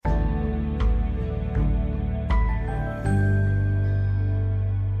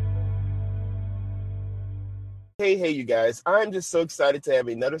Hey, you guys. I'm just so excited to have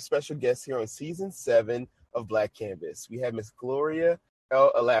another special guest here on season 7 of Black Canvas. We have Miss Gloria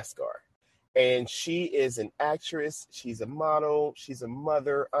L. Alaskar, and she is an actress, she's a model, she's a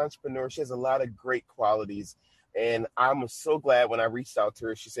mother, entrepreneur. She has a lot of great qualities. And I'm so glad when I reached out to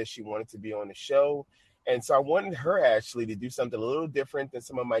her, she said she wanted to be on the show. And so I wanted her actually to do something a little different than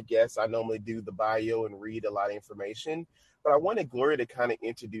some of my guests. I normally do the bio and read a lot of information, but I wanted Gloria to kind of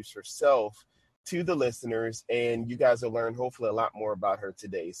introduce herself to the listeners, and you guys will learn hopefully a lot more about her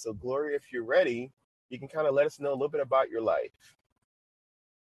today. So, Gloria, if you're ready, you can kind of let us know a little bit about your life.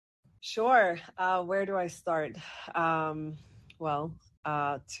 Sure. Where do I start? To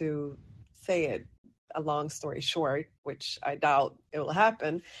say it a long story short, which I doubt it will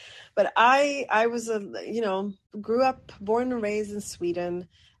happen, but I was grew up, born and raised in Sweden.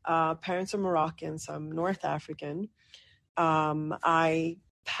 Parents are Moroccan, so I'm North African. I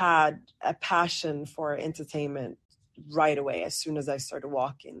had a passion for entertainment right away. As soon as I started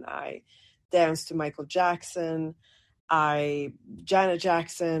walking, I danced to Michael Jackson. Janet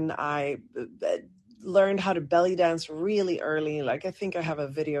Jackson. I learned how to belly dance really early. Like, I think I have a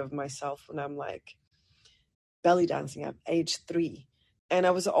video of myself when I'm like belly dancing at age 3. And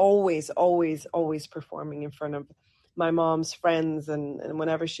I was always, always, always performing in front of my mom's friends and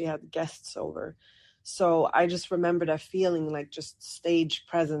whenever she had guests over. So I just remember that feeling, like just stage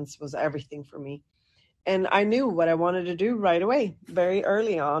presence was everything for me. And I knew what I wanted to do right away, very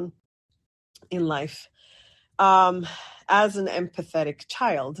early on in life. As an empathetic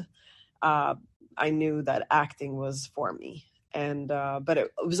child, I knew that acting was for me. And but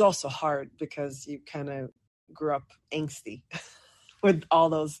it was also hard because you kind of grew up angsty with all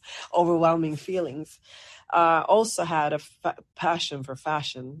those overwhelming feelings. Also had a passion for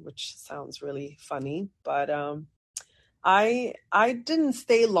fashion, which sounds really funny, but I didn't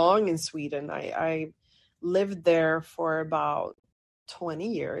stay long in Sweden. I lived there for about 20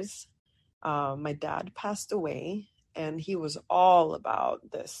 years. My dad passed away, and he was all about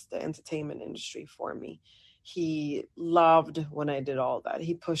the entertainment industry for me. He loved when I did all that.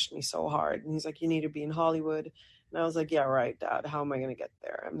 He pushed me so hard, and he's like, "You need to be in Hollywood." And I was like, "Yeah, right, Dad. How am I going to get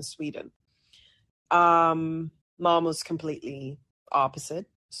there? I'm in Sweden." Mom was completely opposite,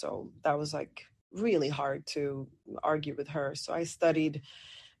 so that was like really hard to argue with her. So I studied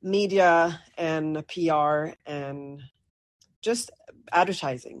media and PR and just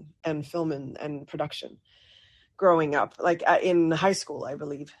advertising and film and production growing up, like in high school, I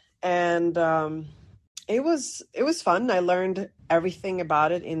believe. And it was fun. I learned everything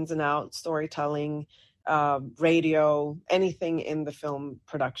about it, ins and outs, storytelling, radio, anything in the film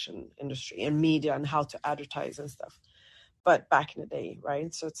production industry and media and how to advertise and stuff. But back in the day,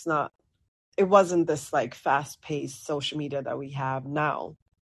 right? So it wasn't this like fast paced social media that we have now.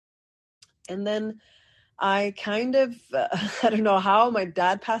 And then I kind of, I don't know how, my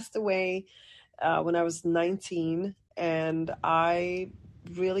dad passed away when I was 19, and I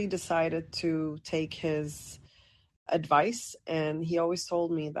really decided to take his advice. And he always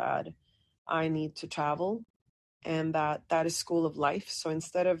told me that I need to travel and that is school of life. So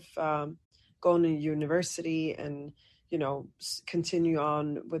instead of going to university and, continue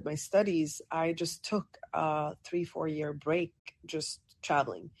on with my studies, I just took a 3-4 year break, just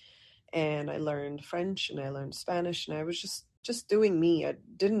traveling. And I learned French and I learned Spanish, and I was just doing me. I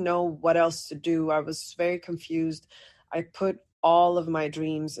didn't know what else to do. I was very confused. I put all of my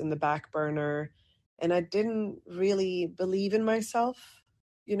dreams in the back burner, and I didn't really believe in myself.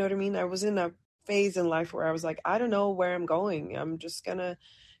 You know what I mean? I was in a phase in life where I was like, I don't know where I'm going. I'm just gonna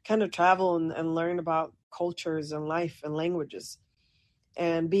kind of travel and learn about cultures and life and languages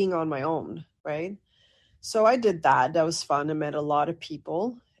and being on my own, right? So I did that. That was fun. I met a lot of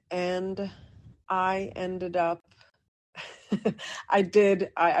people, and I ended up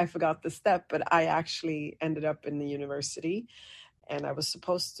I forgot the step, but I actually ended up in the university, and I was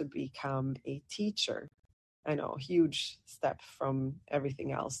supposed to become a teacher. I know, huge step from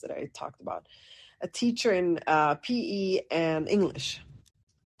everything else that I talked about. A teacher in PE and English.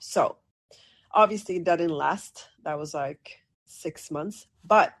 So obviously that didn't last. That was like 6 months,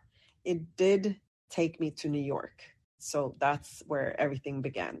 but it did take me to New York. So that's where everything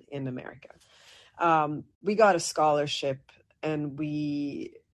began in America. We got a scholarship, and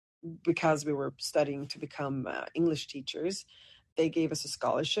because we were studying to become English teachers, they gave us a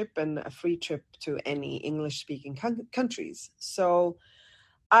scholarship and a free trip to any English-speaking countries. So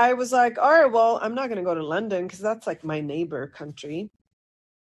I was like, all right, well, I'm not going to go to London because that's like my neighbor country.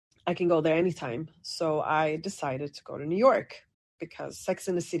 I can go there anytime. So I decided to go to New York because Sex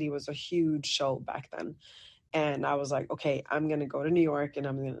and the City was a huge show back then. And I was like, okay, I'm going to go to New York and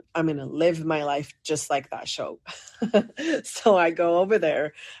I'm going to live my life just like that show. So I go over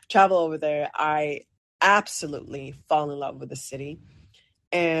there, travel over there. I absolutely fall in love with the city.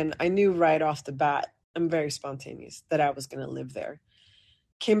 And I knew right off the bat, I'm very spontaneous, that I was going to live there.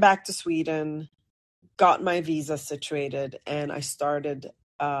 Came back to Sweden, got my visa situated, and I started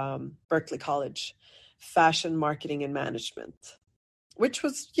Berkeley College, fashion marketing and management, which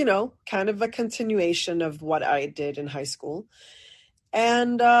was, kind of a continuation of what I did in high school.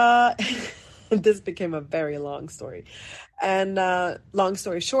 And this became a very long story. And long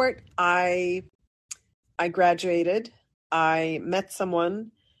story short, I graduated. I met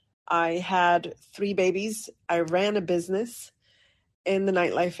someone. I had 3 babies. I ran a business in the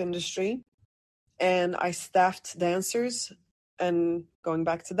nightlife industry, and I staffed dancers. And going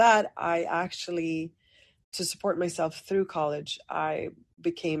back to that, I actually, to support myself through college, I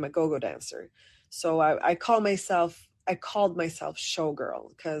became a go-go dancer. So I called myself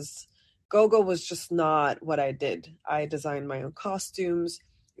showgirl, because go-go was just not what I did. I designed my own costumes.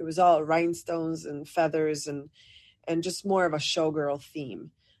 It was all rhinestones and feathers and just more of a showgirl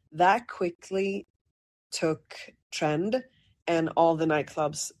theme. That quickly took trend, and all the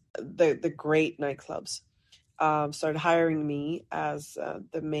nightclubs, the great nightclubs, started hiring me as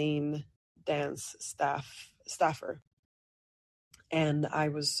the main dance staffer. And I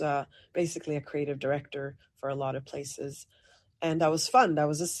was basically a creative director for a lot of places. And that was fun. That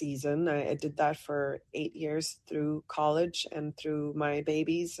was a season. I did that for 8 years through college and through my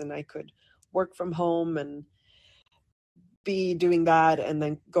babies. And I could work from home and be doing that, and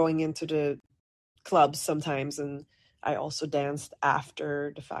then going into the clubs sometimes. And I also danced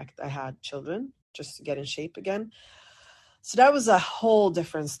after the fact I had children, just to get in shape again. So that was a whole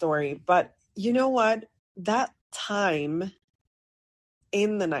different story. But you know what? That time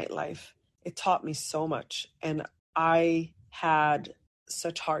in the nightlife, it taught me so much. And I had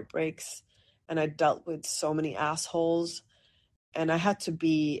such heartbreaks, and I dealt with so many assholes, and I had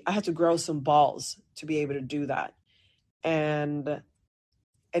to grow some balls to be able to do that. And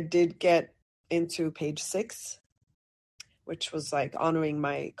I did get into Page Six, which was like honoring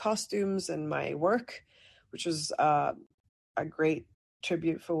my costumes and my work, which was a great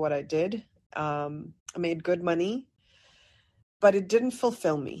tribute for what I did. I made good money, but it didn't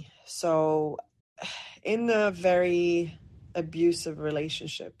fulfill me. So, in a very abusive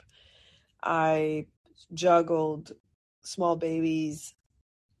relationship, I juggled small babies,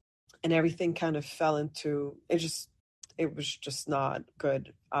 and everything kind of fell into it. It was just not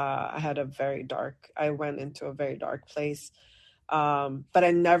good. I went into a very dark place. But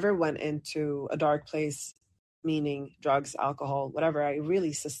I never went into a dark place, meaning drugs, alcohol, whatever. I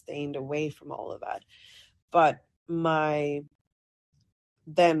really sustained away from all of that. But my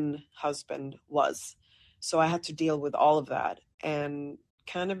then husband was. So I had to deal with all of that and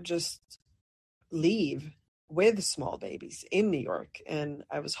kind of just leave with small babies in New York. And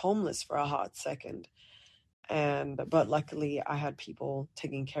I was homeless for a hot second. But luckily I had people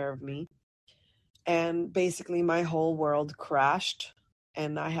taking care of me. And basically my whole world crashed,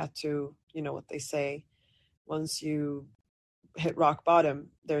 and I had to, you know what they say, once you hit rock bottom,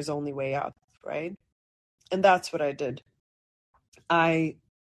 there's only way up, right? And that's what I did. I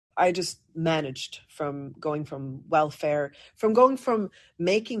I just managed from going from welfare, from going from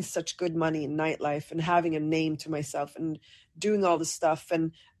making such good money in nightlife and having a name to myself and doing all this stuff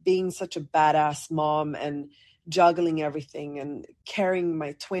and being such a badass mom and juggling everything and carrying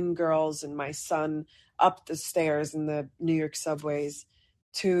my twin girls and my son up the stairs in the New York subways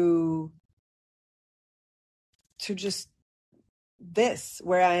to just this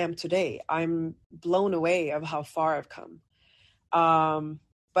where I am today. I'm blown away of how far I've come.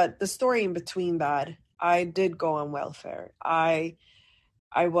 But the story in between that, I did go on welfare. I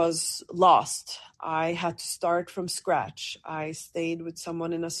was lost. I had to start from scratch. I stayed with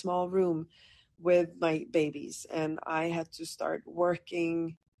someone in a small room with my babies, and I had to start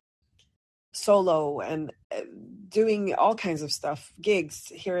working solo and doing all kinds of stuff, gigs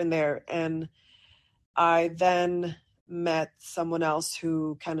here and there. And I then met someone else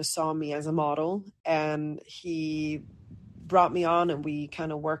who kind of saw me as a model, and he brought me on, and we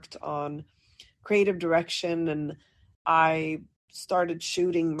kind of worked on creative direction, and I started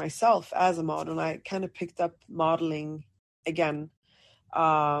shooting myself as a model. And I kind of picked up modeling again,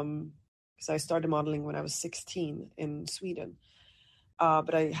 because I started modeling when I was 16 in Sweden,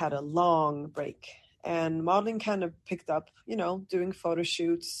 but I had a long break, and modeling kind of picked up, doing photo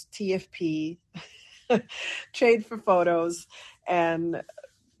shoots, TFP, trade for photos. And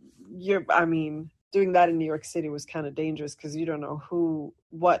doing that in New York City was kind of dangerous because you don't know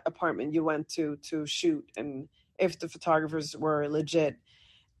what apartment you went to shoot and if the photographers were legit.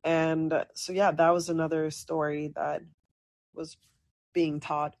 And so, yeah, that was another story that was being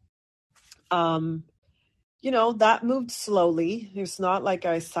taught. That moved slowly. It's not like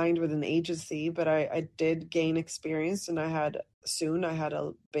I signed with an agency, but I did gain experience, and I had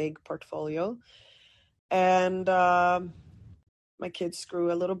a big portfolio. And my kids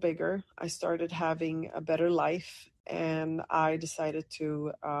grew a little bigger. I started having a better life, and I decided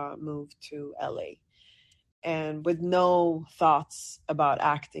to move to LA. And with no thoughts about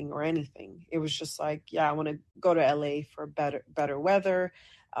acting or anything. It was just like, yeah, I want to go to LA for better weather,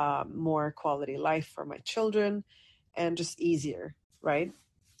 more quality life for my children, and just easier, right?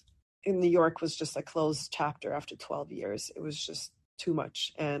 In New York was just a closed chapter after 12 years. It was just too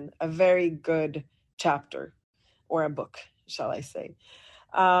much, and a very good chapter, or a book, shall I say.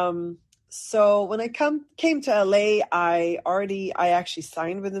 So when I came to LA, I actually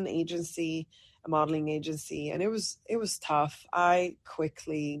signed with an agency, a modeling agency, and it was tough. I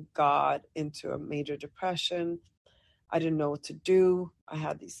quickly got into a major depression. I didn't know what to do. I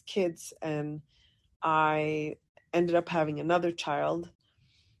had these kids, and I ended up having another child.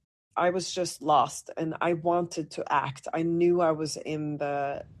 I was just lost, and I wanted to act. I knew I was in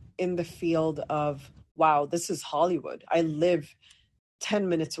the field of, wow, this is Hollywood. I live 10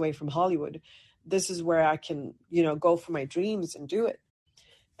 minutes away from Hollywood. This is where I can, go for my dreams and do it.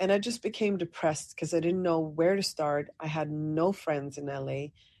 And I just became depressed because I didn't know where to start. I had no friends in LA,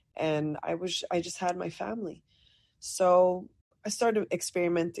 and I just had my family. So I started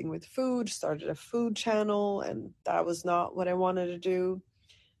experimenting with food, started a food channel, and that was not what I wanted to do.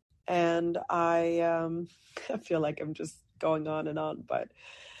 And I feel like I'm just going on and on, but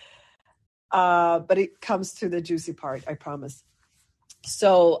it comes to the juicy part, I promise.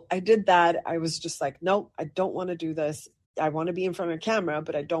 So I did that. I was just like, nope, I don't want to do this. I want to be in front of a camera,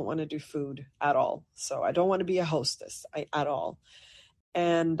 but I don't want to do food at all. So I don't want to be a hostess at all.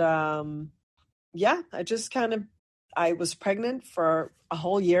 And yeah, I was pregnant for a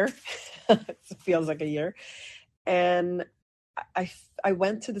whole year. It feels like a year. And I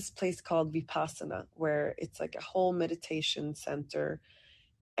went to this place called Vipassana, where it's like a whole meditation center,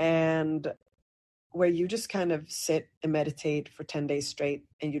 and where you just kind of sit and meditate for 10 days straight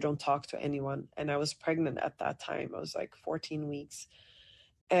and you don't talk to anyone. And I was pregnant at that time. I was like 14 weeks.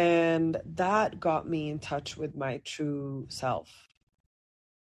 And that got me in touch with my true self.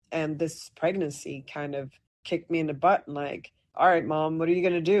 And this pregnancy kind of kicked me in the butt, and like, all right, mom, what are you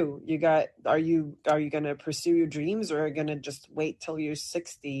going to do? Are you going to pursue your dreams, or are you going to just wait till you're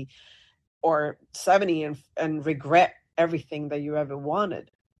 60 or 70 and regret everything that you ever wanted?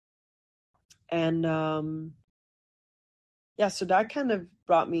 And yeah, so that kind of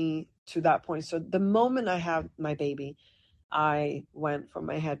brought me to that point. So the moment I had my baby, I went for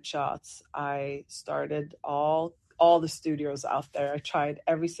my headshots. I started all the studios out there. I tried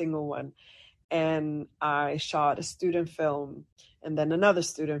every single one. And I shot a student film, and then another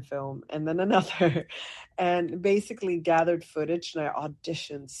student film, and then another, and basically gathered footage. And I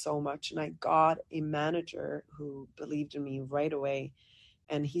auditioned so much, and I got a manager who believed in me right away.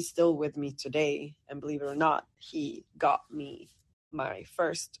 And he's still with me today. And believe it or not, he got me my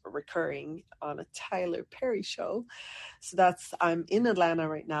first recurring on a Tyler Perry show. So I'm in Atlanta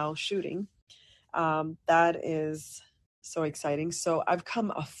right now shooting. That is so exciting. So I've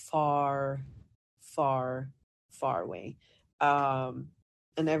come a far way. And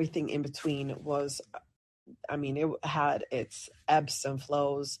everything in between was, it had its ebbs and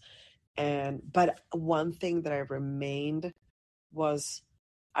flows. But one thing that I remained was,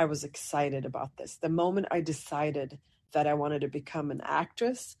 I was excited about this. The moment I decided that I wanted to become an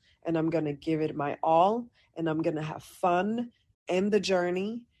actress, and I'm going to give it my all, and I'm going to have fun in the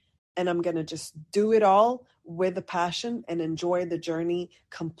journey, and I'm going to just do it all with a passion and enjoy the journey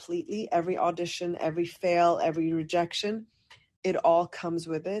completely. Every audition, every fail, every rejection, it all comes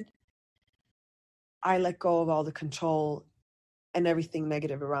with it. I let go of all the control and everything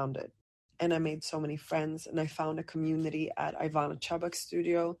negative around it. And I made so many friends, and I found a community at Ivana Chubbuck's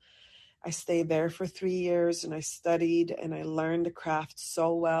studio. I stayed there for 3 years, and I studied and I learned the craft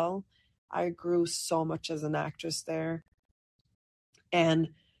so well. I grew so much as an actress there. And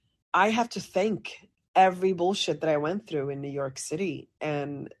I have to thank every bullshit that I went through in New York City,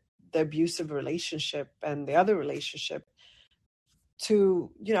 and the abusive relationship and the other relationship,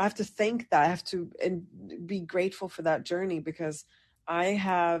 to, I have to thank that. I have to be grateful for that journey, because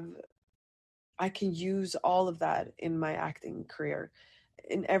I can use all of that in my acting career.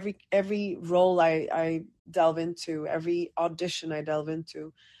 In every role I delve into, every audition I delve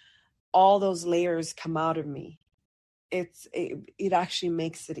into, all those layers come out of me, it actually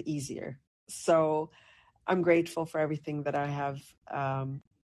makes it easier. So I'm grateful for everything that I have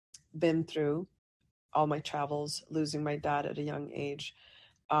been through, all my travels, losing my dad at a young age,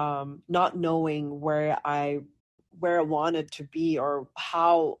 not knowing where I wanted to be or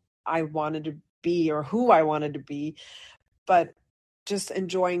how I wanted to be or who I wanted to be, but just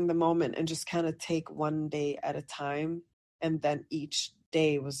enjoying the moment and just kind of take one day at a time. And then each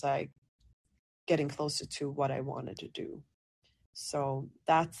day was like getting closer to what I wanted to do. So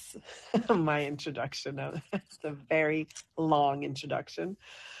that's my introduction. It's a very long introduction.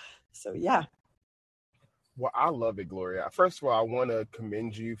 So yeah. Well, I love it, Gloria. First of all, I want to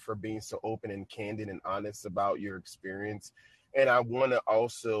commend you for being so open and candid and honest about your experience. And I want to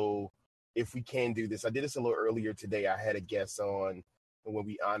also, if we can do this, I did this a little earlier today. I had a guest on when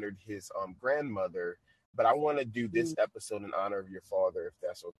we honored his grandmother, but I want to do this episode in honor of your father, if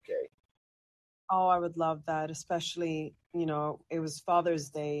that's okay. Oh, I would love that, especially, it was Father's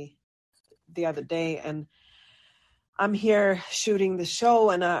Day the other day, and I'm here shooting the show,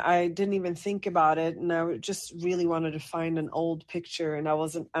 and I didn't even think about it, and I just really wanted to find an old picture, and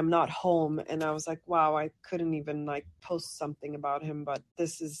I'm not home, and I was like, wow, I couldn't even post something about him, but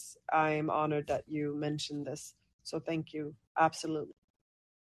I am honored that you mentioned this, so thank you. Absolutely.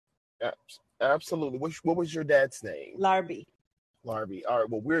 Absolutely. What was your dad's name? Larby. All right.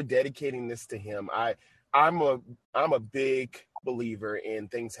 Well, we're dedicating this to him. I'm a big believer in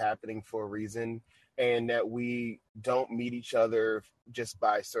things happening for a reason, and that we don't meet each other just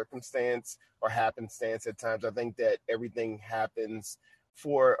by circumstance or happenstance at times. I think that everything happens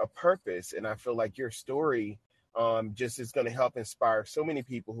for a purpose, and I feel like your story just is going to help inspire so many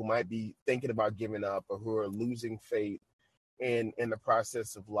people who might be thinking about giving up or who are losing faith in the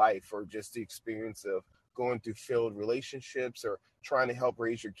process of life, or just the experience of going through failed relationships, or trying to help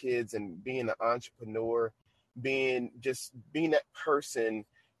raise your kids, and being an entrepreneur, being that person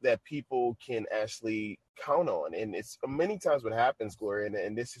that people can actually count on. And it's many times what happens, Gloria,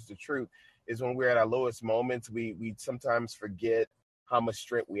 and this is the truth, is when we're at our lowest moments, we sometimes forget how much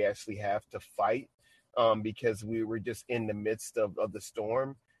strength we actually have to fight, because we were just in the midst of the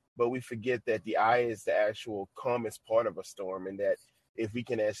storm. But we forget that the eye is the actual calmest part of a storm, and that if we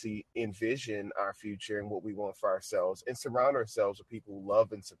can actually envision our future and what we want for ourselves, and surround ourselves with people who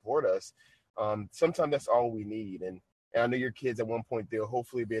love and support us, sometimes that's all we need. And I know your kids at one point, they'll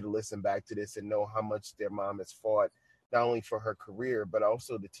hopefully be able to listen back to this and know how much their mom has fought, not only for her career, but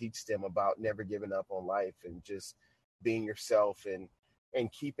also to teach them about never giving up on life, and just being yourself,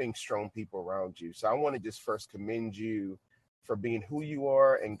 and keeping strong people around you. So I want to just first commend you for being who you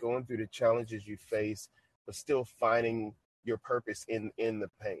are and going through the challenges you face, but still finding your purpose in the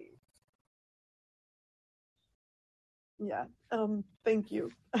pain. Yeah. Thank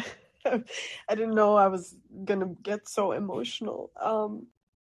you. I didn't know I was gonna get so emotional.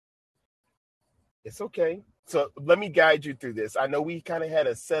 It's okay. So let me guide you through this. I know we kind of had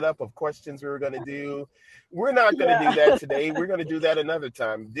a setup of questions we were going to do. We're not going to do that today. We're going to do that another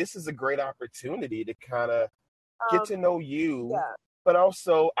time. This is a great opportunity to kind of get to know you, but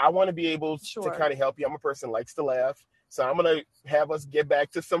also I want to be able to kind of help you. I'm a person who likes to laugh, so I'm going to have us get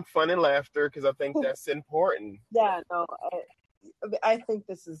back to some fun and laughter, because I think that's important. Yeah, no, I think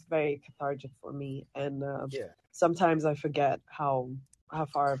this is very cathartic for me, and sometimes I forget how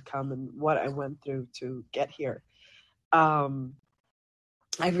far I've come and what I went through to get here. I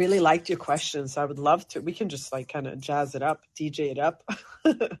really liked your questions. I would love to. We can just kind of jazz it up, DJ it up.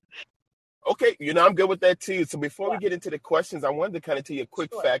 Okay, I'm good with that too. So before we get into the questions, I wanted to kind of tell you a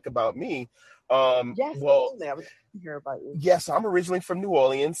quick fact about me. Yes, well, I would hear about you. Yes, I'm originally from New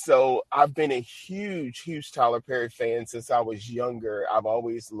Orleans, so I've been a huge Tyler Perry fan since I was younger. I've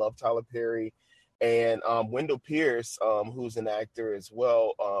always loved Tyler Perry. And Wendell Pierce, who's an actor as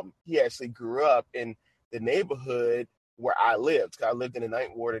well, he actually grew up in the neighborhood where I lived. I lived in the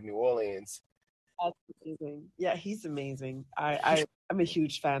Ninth Ward of New Orleans. That's amazing. Yeah, he's amazing. I'm a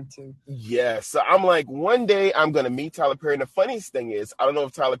huge fan too. Yeah, so I'm like, one day I'm going to meet Tyler Perry. And the funniest thing is, I don't know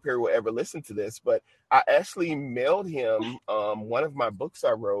if Tyler Perry will ever listen to this, but I actually mailed him one of my books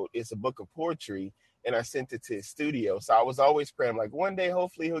I wrote. It's a book of poetry, and I sent it to his studio. So I was always praying, like, one day,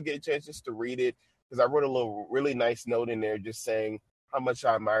 hopefully he'll get a chance just to read it, because I wrote a little really nice note in there just saying how much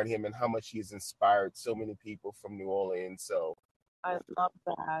I admired him and how much he has inspired so many people from New Orleans. So I love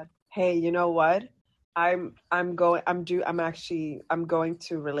that. Hey, you know what? I'm going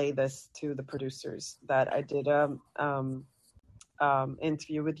to relay this to the producers that I did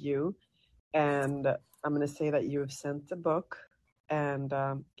interview with you, and I'm going to say that you have sent the book, and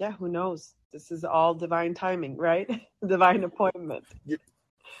who knows? This is all divine timing, right? Divine appointment.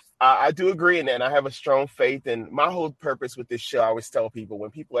 I do agree in that, and I have a strong faith. And my whole purpose with this show, I always tell people when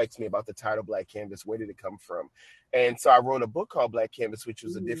people ask me about the title Black Canvas, where did it come from? And so I wrote a book called Black Canvas, which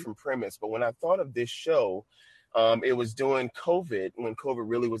was a Mhm. different premise. But when I thought of this show, it was during COVID, when COVID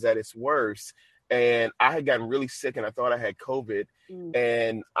really was at its worst. And I had gotten really sick, and I thought I had COVID. Mm.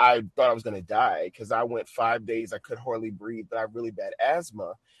 And I thought I was going to die because I went 5 days. I could hardly breathe, but I had really bad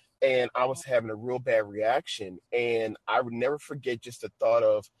asthma. And I was having a real bad reaction. And I would never forget just the thought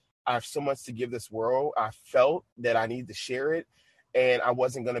of, I have so much to give this world. I felt that I needed to share it, and I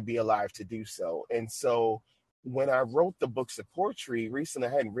wasn't going to be alive to do so. And so when I wrote the books of poetry recently,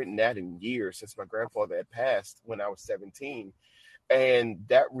 I hadn't written that in years since my grandfather had passed when I was 17. And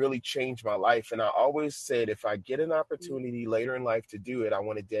that really changed my life. And I always said, if I get an opportunity later in life to do it, I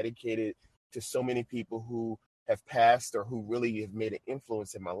want to dedicate it to so many people who have passed or who really have made an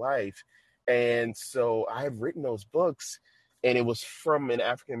influence in my life. And so I have written those books, and it was from an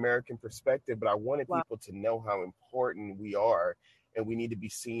African American perspective, but I wanted Wow. people to know how important we are, and we need to be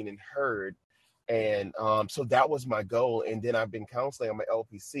seen and heard. And so that was my goal. And then I've been counseling. I'm an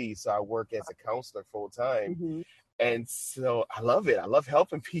LPC, so I work as a counselor full time. Mhm. And so I love it. I love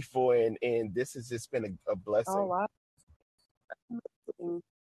helping people, and this has just been a Oh, blessing. wow.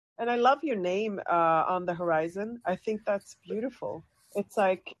 And I love your name, On the Horizon. I think that's beautiful. It's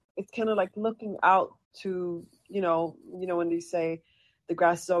like, it's kind of like looking out to, when you say the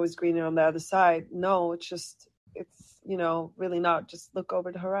grass is always greener on the other side. No, it's really not. Just look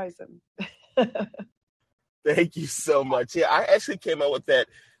over the horizon. Thank you so much. Yeah, I actually came up with that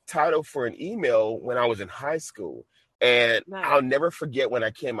title for an email when I was in high school. And Nice. I'll never forget when I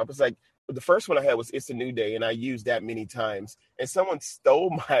came up. It's like the first one I had was It's a New Day, and I used that many times. And someone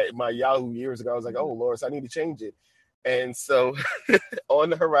stole my Yahoo years ago. I was like, oh, Loris, I need to change it. And so On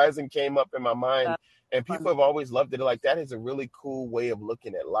the Horizon came up in my mind, That's and fun. people have always loved it. Like, that is a really cool way of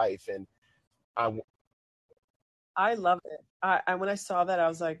looking at life. And I, I love it. I when I saw that, I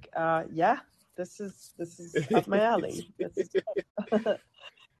was like, yeah, this is up my alley.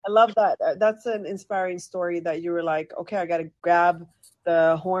 I love that. That's an inspiring story that you were like, okay, I got to grab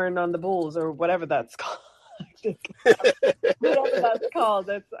the horn on the bulls or whatever that's called. Whatever that's called.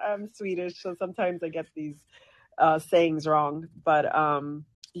 I'm Swedish, so sometimes I get these sayings wrong. But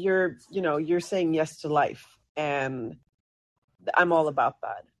you're saying yes to life, and I'm all about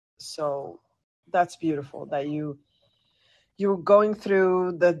that. So that's beautiful that you were going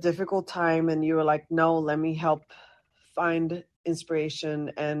through the difficult time, and you were like, no, let me help find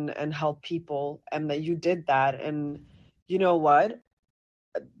inspiration and help people, and that you did that. And you know what?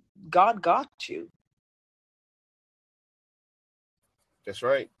 God got you. That's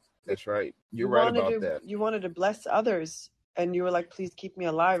right. That's right. You're You right wanted about to that. you wanted to bless others, and you were like, please keep me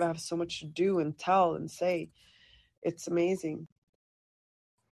alive. I have so much to do and tell and say. It's amazing.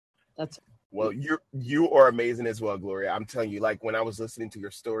 That's Well, you are amazing as well, Gloria. I'm telling you, like when I was listening to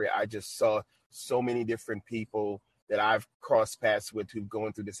your story, I just saw so many different people that I've crossed paths with who've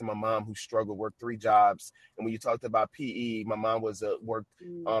going through this. And my mom who struggled, worked 3 jobs. And when you talked about PE, my mom was worked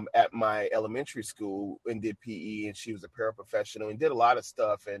at my elementary school and did PE, and she was a paraprofessional and did a lot of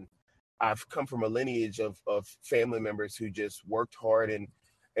stuff. And I've come from a lineage of family members who just worked hard,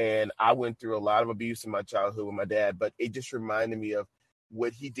 and I went through a lot of abuse in my childhood with my dad, but it just reminded me of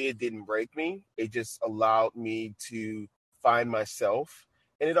what he did didn't break me. It just allowed me to find myself.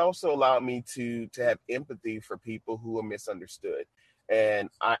 And it also allowed me to have empathy for people who are misunderstood. And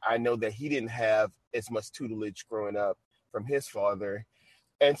I know that he didn't have as much tutelage growing up from his father.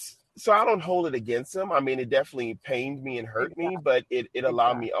 And so I don't hold it against him. I mean, it definitely pained me and hurt me, exactly. but it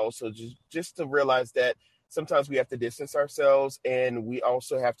allowed me also just to realize that sometimes we have to distance ourselves, and we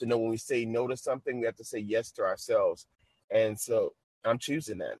also have to know when we say no to something, we have to say yes to ourselves. And so I'm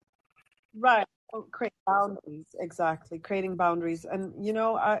choosing that. Right. Oh, create boundaries. Exactly. Creating boundaries. And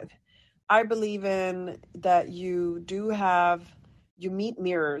I believe in that you meet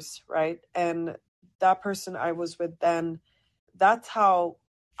mirrors, right? And that person I was with then, that's how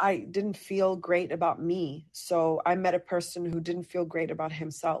I didn't feel great about me. So I met a person who didn't feel great about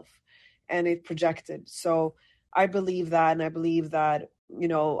himself, and it projected. So I believe that, and I believe that,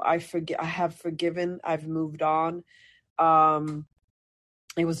 I have forgiven, I've moved on. Um,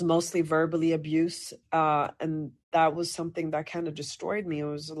 it was mostly verbally abuse, and that was something that kind of destroyed me. It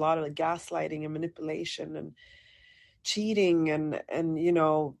was a lot of like gaslighting and manipulation and cheating, and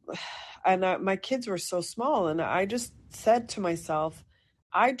my kids were so small, and I just said to myself,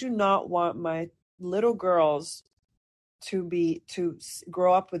 I do not want my little girls to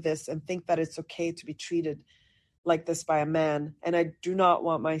grow up with this and think that it's okay to be treated like this by a man, and I do not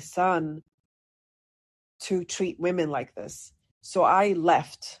want my son to treat women like this. So I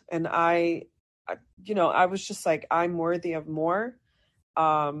left, and I was just like, I'm worthy of more.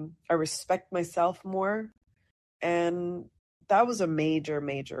 I respect myself more. And that was a major,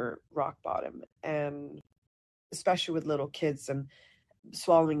 major rock bottom. And especially with little kids, and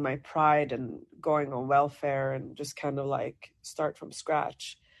swallowing my pride and going on welfare and just kind of like start from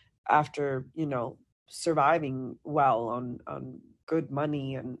scratch after, surviving well on good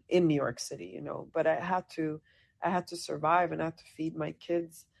money and in New York City, but I had to survive, and I had to feed my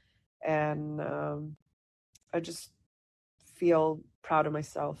kids. And I just feel proud of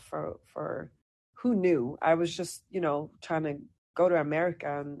myself for who knew. I was just, trying to go to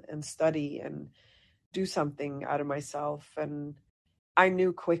America and study and do something out of myself. And I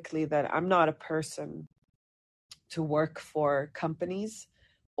knew quickly that I'm not a person to work for companies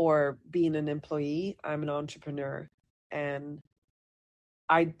or being an employee. I'm an entrepreneur. And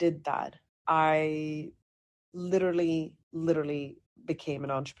I did that. I literally became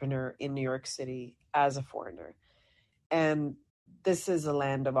an entrepreneur in New York City as a foreigner. And this is a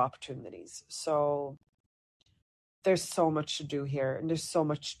land of opportunities. So there's so much to do here, and there's so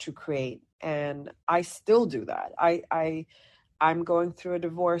much to create. And I still do that. I'm going through a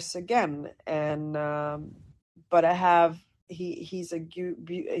divorce again, and but I have he's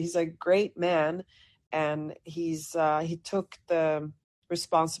a great man, and he took the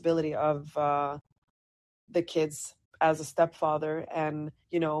responsibility of the kids as a stepfather. And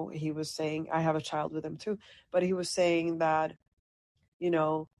he was saying, I have a child with him too, but he was saying that, you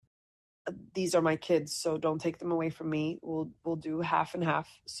know these are my kids, so don't take them away from me. We'll do half and half,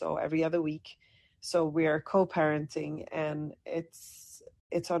 so every other week. So we are co-parenting, and it's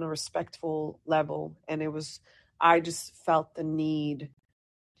on a respectful level. And I just felt the need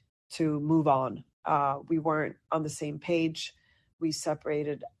to move on. We weren't on the same page. We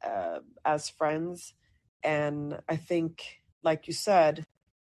separated as friends. And I think, like you said,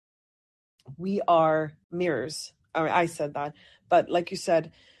 we are mirrors. I mean, I said that, but like you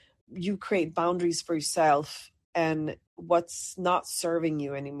said, you create boundaries for yourself, and what's not serving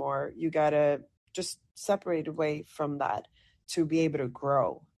you anymore, you gotta just separate away from that to be able to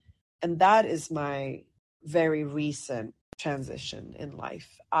grow. And that is my very recent transition in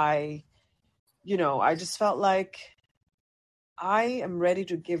life. I just felt like I am ready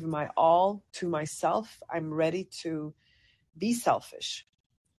to give my all to myself. I'm ready to be selfish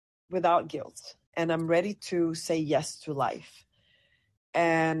without guilt, and I'm ready to say yes to life,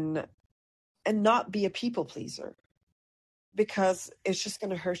 and not be a people pleaser, because it's just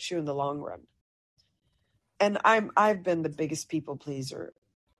going to hurt you in the long run. And I've been the biggest people pleaser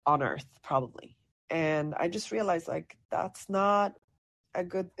on earth, probably. And I just realized, like, that's not a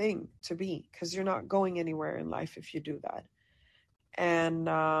good thing to be, because you're not going anywhere in life if you do that. And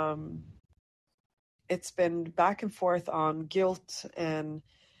it's been back and forth on guilt and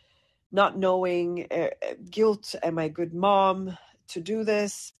not knowing, guilt, am I a good mom to do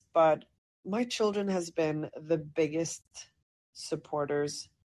this? But my children has been the biggest supporters,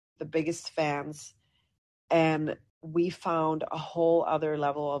 the biggest fans, and we found a whole other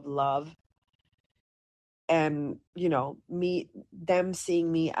level of love. And them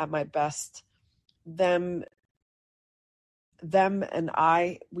seeing me at my best, them and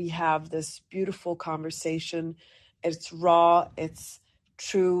we have this beautiful conversation. It's raw, it's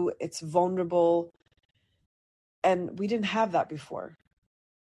true, it's vulnerable, and we didn't have that before.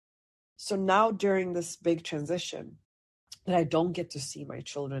 So now, during this big transition, that I don't get to see my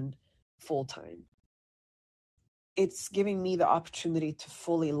children full time, it's giving me the opportunity to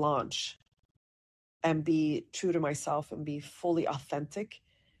fully launch and be true to myself and be fully authentic,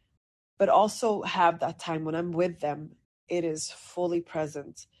 but also have that time when I'm with them. It is fully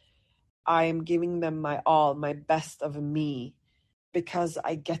present. I am giving them my all, my best of me, because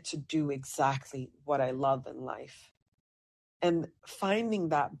I get to do exactly what I love in life. And finding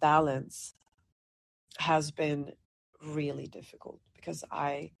that balance has been really difficult, because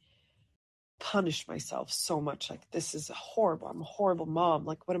I punish myself so much. Like, this is horrible. I'm a horrible mom.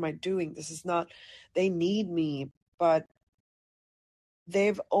 Like, what am I doing? This is not, they need me. But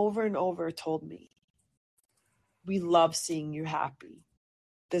they've over and over told me, we love seeing you happy.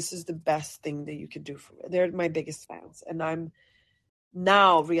 This is the best thing that you could do for me. They're my biggest fans. And I'm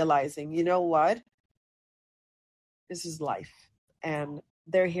now realizing, you know what? This is life. And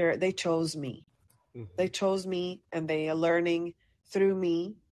they're here. They chose me. Mm-hmm. They chose me, and they are learning through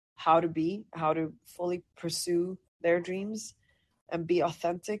me how to fully pursue their dreams and be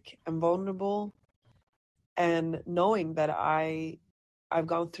authentic and vulnerable, and knowing that I've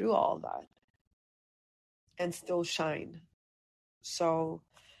gone through all of that and still shine. So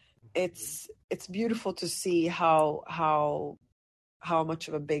it's beautiful to see how how much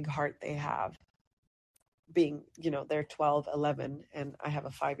of a big heart they have, being, they're 12, 11, and I have a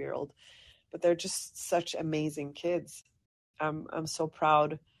 5-year-old, but they're just such amazing kids. I'm so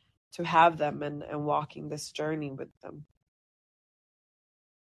proud to have them and walking this journey with them.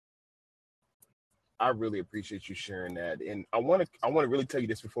 I really appreciate you sharing that. And I want to really tell you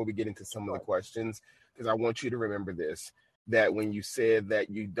this before we get into some of the questions, because I want you to remember this, that when you said that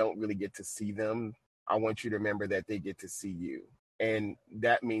you don't really get to see them, I want you to remember that they get to see you. And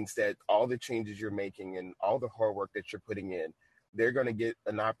that means that all the changes you're making and all the hard work that you're putting in, they're going to get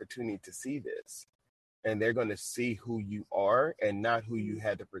an opportunity to see this. And they're going to see who you are and not who you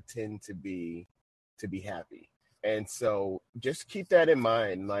had to pretend to be happy. And so just keep that in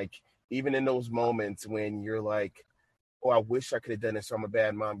mind. Like, even in those moments when you're like, oh, I wish I could have done this, so I'm a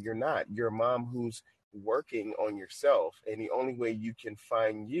bad mom. You're not. You're a mom who's working on yourself. And the only way you can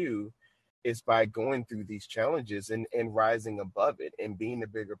find you is by going through these challenges and rising above it and being a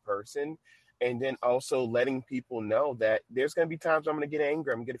bigger person. And then also letting people know that there's going to be times I'm going to get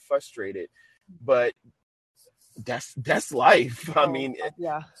angry, I'm going to get frustrated, but that's life. I mean,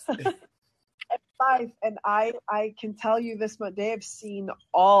 yeah. Life. And I can tell you this much, they have seen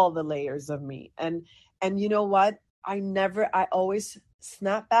all the layers of me. And you know what? I always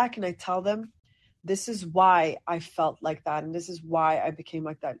snap back and I tell them, this is why I felt like that. And this is why I became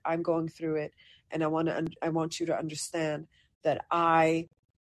like that. I'm going through it. And I want you to understand that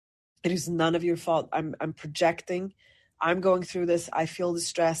it is none of your fault. I'm projecting. I'm going through this. I feel the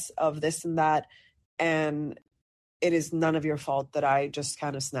stress of this and that. And it is none of your fault that I just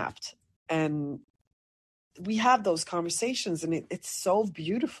kind of snapped. And we have those conversations, and it's so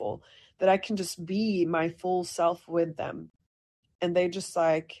beautiful that I can just be my full self with them. And they just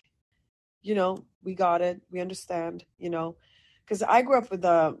like, we got it. We understand, because I grew up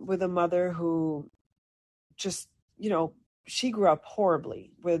with a mother who just, she grew up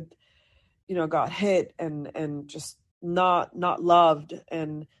horribly with, got hit and just not loved.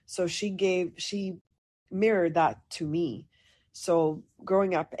 And so she mirrored that to me. So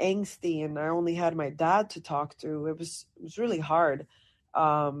growing up angsty, and I only had my dad to talk to, it was really hard.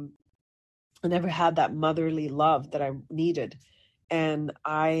 I never had that motherly love that I needed. And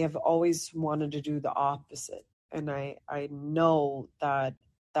I have always wanted to do the opposite. And I know that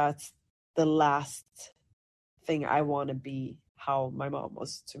that's the last thing I want to be, how my mom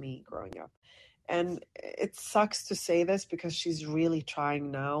was to me growing up. And it sucks to say this because she's really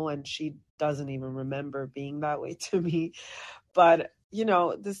trying now and she doesn't even remember being that way to me. But,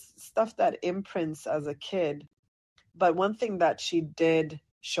 this stuff that imprints as a kid. But one thing that she did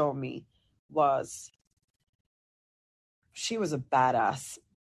show me was she was a badass,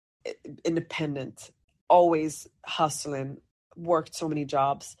 independent, always hustling, worked so many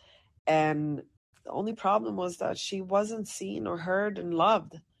jobs. And the only problem was that she wasn't seen or heard and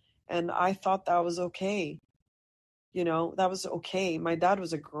loved. And I thought that was okay. That was okay. My dad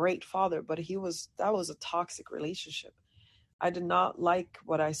was a great father, but that was a toxic relationship. I did not like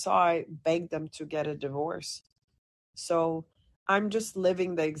what I saw. I begged them to get a divorce. So I'm just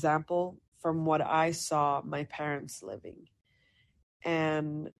living the example from what I saw my parents living.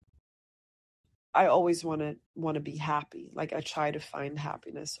 And I always want to be happy. Like, I try to find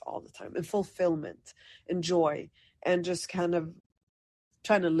happiness all the time and fulfillment and joy, and just kind of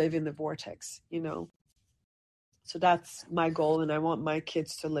trying to live in the vortex, So that's my goal, and I want my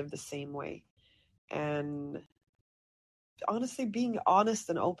kids to live the same way. And honestly, being honest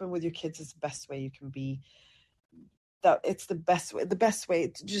and open with your kids is the best way you can be. That it's the best way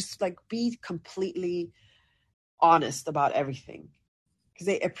to just like be completely honest about everything, because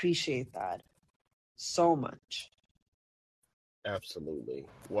they appreciate that so much. Absolutely.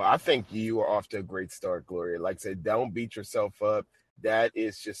 Well, I think you are off to a great start, Gloria. Like I said, don't beat yourself up. That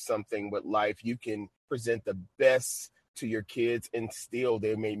is just something with life. You can present the best to your kids and still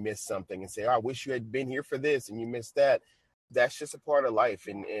they may miss something and say, oh, I wish you had been here for this and you missed that. That's just a part of life.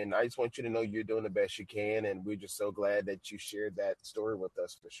 And I just want you to know you're doing the best you can. And we're just so glad that you shared that story with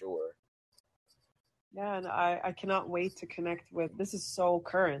us for sure. Yeah, and I cannot wait to connect with, this is so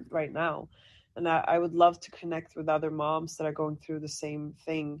current right now. And I would love to connect with other moms that are going through the same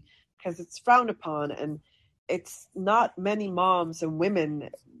thing, because it's frowned upon. And it's not many moms and women,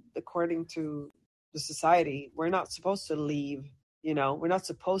 according to the society, we're not supposed to leave, we're not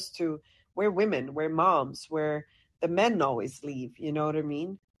supposed to, we're women, we're moms, where the men always leave, you know what I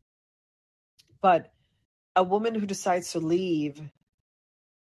mean? But a woman who decides to leave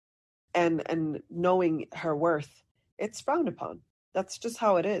and knowing her worth, it's frowned upon. That's just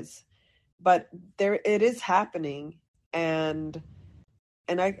how it is. But it is happening. And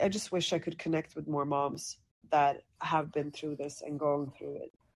I just wish I could connect with more moms that have been through this and going through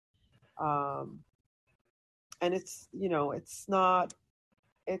it. And it's,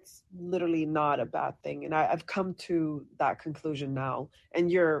 it's literally not a bad thing. And I've come to that conclusion now,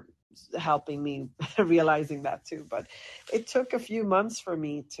 and you're helping me realizing that too. But it took a few months for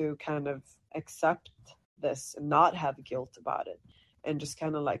me to kind of accept this and not have guilt about it, and just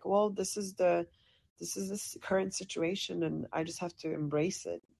kind of like, well, this is this current situation, and I just have to embrace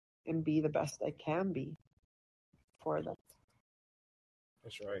it and be the best I can be for them.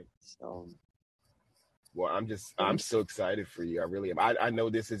 That's right. So, well, I'm so excited for you. I really am. I know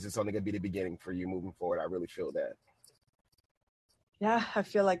this is just only going to be the beginning for you moving forward. I really feel that. Yeah, I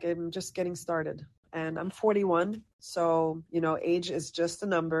feel like I'm just getting started, and I'm 41. So, age is just a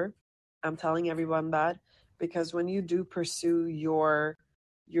number. I'm telling everyone that, because when you do pursue your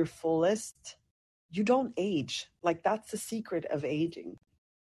fullest, you don't age. Like, that's the secret of aging,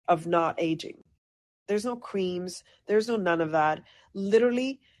 of not aging. There's no creams. There's no none of that.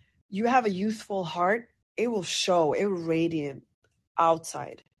 Literally, you have a youthful heart. It will show. It will radiate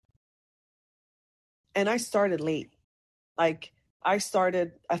outside. And I started late. Like, I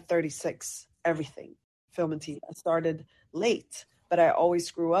started at 36, everything, film and TV. I started late, but I always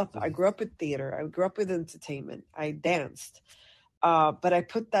grew up. I grew up with theater. I grew up with entertainment. I danced. But I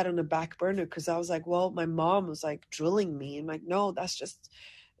put that on the back burner because I was like, well, my mom was like drilling me. I'm like, no, that's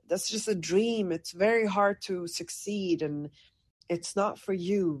just a dream. It's very hard to succeed, and it's not for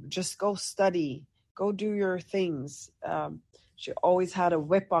you. Just go study, go do your things. She always had a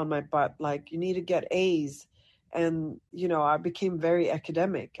whip on my butt, like, you need to get A's. And, I became very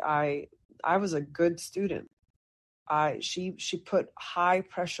academic. I was a good student. She put high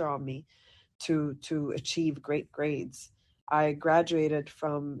pressure on me to achieve great grades. I graduated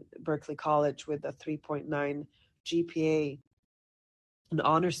from Berkeley College with a 3.9 GPA, an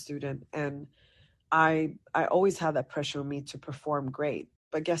honor student, and I always had that pressure on me to perform great.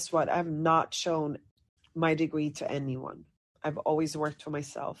 But guess what? I've not shown my degree to anyone. I've always worked for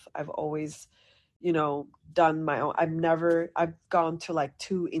myself. I've always, done my own. I've gone to like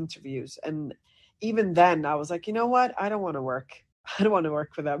 2 interviews. And even then I was like, you know what? I don't want to work. I don't want to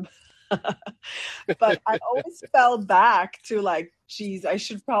work for them. But I always fell back to like, geez, I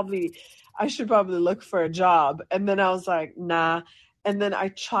should probably look for a job. And then I was like, nah. And then I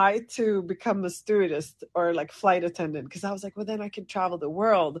tried to become a stewardess or like flight attendant, because I was like, well, then I can travel the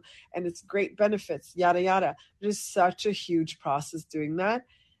world and it's great benefits, yada, yada. It is such a huge process doing that.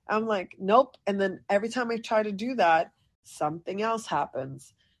 I'm like, nope. And then every time I try to do that, something else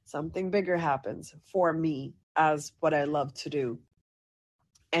happens. Something bigger happens for me as what I love to do.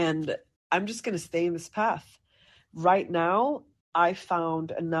 And I'm just going to stay in this path. Right now, I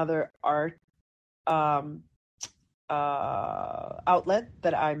found another art outlet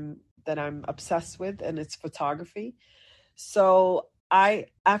that I'm obsessed with, and it's photography. So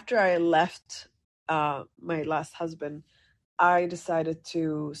after I left my last husband, I decided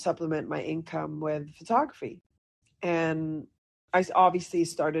to supplement my income with photography. And I obviously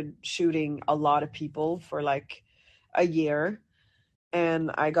started shooting a lot of people for like a year,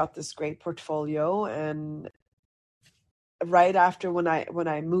 and I got this great portfolio. And right after, when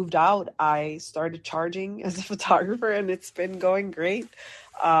I moved out, I started charging as a photographer, and it's been going great.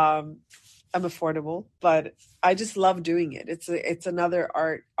 I'm affordable, but I just love doing it. It's another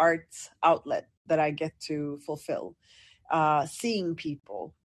arts outlet that I get to fulfill. Seeing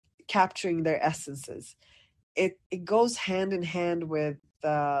people, capturing their essences. It goes hand in hand with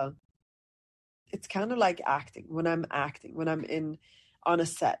it's kind of like acting. When I'm on a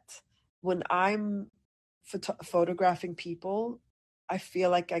set, when I'm photographing people, I feel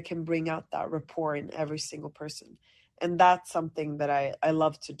like I can bring out that rapport in every single person. And that's something that I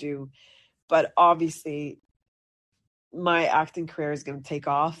love to do. But obviously, my acting career is going to take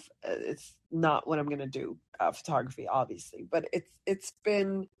off. It's not what I'm going to do, photography, obviously. But it's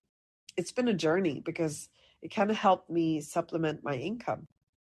been a journey, because it kind of helped me supplement my income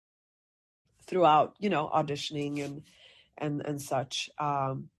throughout, auditioning and such.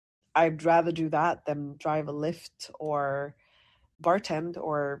 I'd rather do that than drive a Lyft or bartend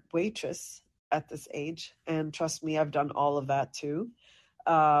or waitress at this age. And trust me, I've done all of that too.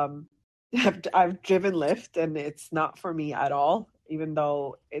 I've driven Lyft, and it's not for me at all, even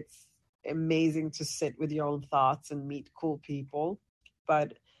though it's amazing to sit with your own thoughts and meet cool people.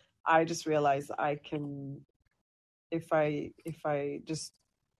 But I just realized I can, if I just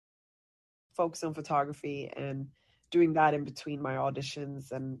focus on photography and doing that in between my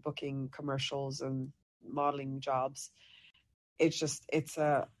auditions and booking commercials and modeling jobs, it's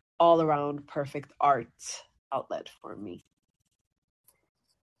a all around perfect art outlet for me.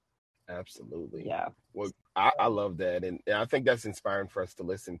 Absolutely. Yeah. Well, I love that. And I think that's inspiring for us to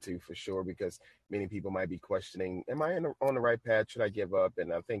listen to for sure, because many people might be questioning, am I on the right path? Should I give up?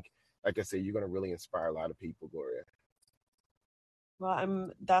 And I think, like I said, you're going to really inspire a lot of people, Gloria.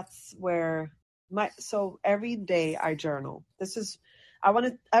 Well, that's where so every day I journal. I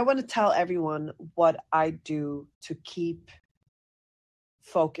want to tell everyone what I do to keep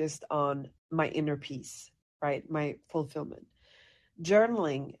focused on my inner peace, right? My fulfillment.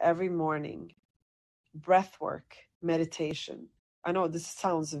 Journaling every morning, breath work, meditation. I know this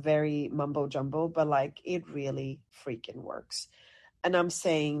sounds very mumbo jumbo, but like it really freaking works. And I'm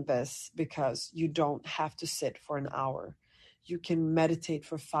saying this because you don't have to sit for an hour. You can meditate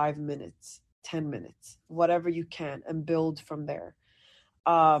for 5 minutes, 10 minutes, whatever you can, and build from there.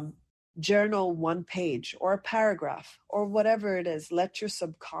 Um, Journal one page or a paragraph or whatever it is. Let your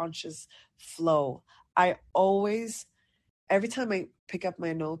subconscious flow. I always, every time I pick up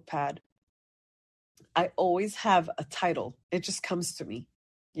my notepad, I always have a title. It just comes to me,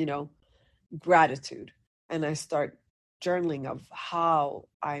 you know, gratitude. And I start journaling of how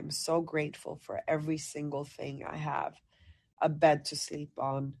I'm so grateful for every single thing I have: a bed to sleep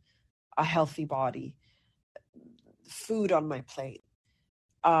on, a healthy body, food on my plate,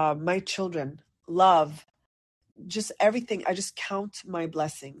 my children, love, just everything. I just count my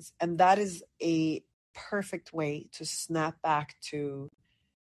blessings. And that is a perfect way to snap back to,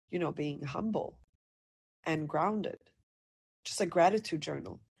 being humble and grounded. Just a gratitude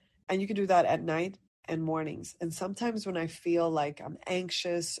journal. And you can do that at night and mornings. And sometimes when I feel like I'm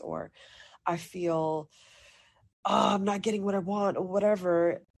anxious or I feel, I'm not getting what I want or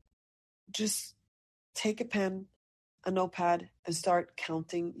whatever, just take a pen, a notepad, and start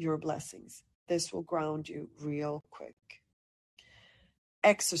counting your blessings. This will ground you real quick.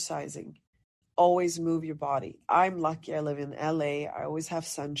 Exercising. Always move your body. I'm lucky I live in LA. I always have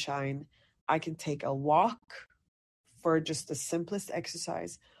sunshine. I can take a walk for just the simplest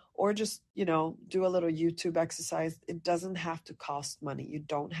exercise, or just, do a little YouTube exercise. It doesn't have to cost money. You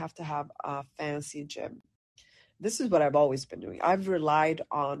don't have to have a fancy gym. This is what I've always been doing. I've relied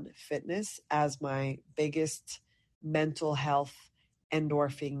on fitness as my biggest mental health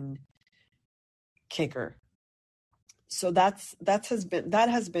endorphin kicker. So that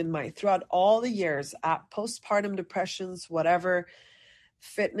has been my, throughout all the years at postpartum depressions, whatever,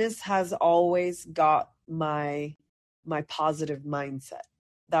 fitness has always got my positive mindset.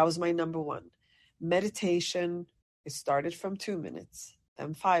 That was my number one. Meditation, it started from 2 minutes,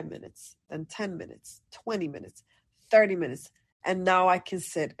 then 5 minutes, then 10 minutes, 20 minutes, 30 minutes. And now I can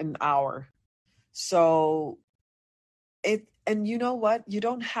sit an hour. So and you know what? You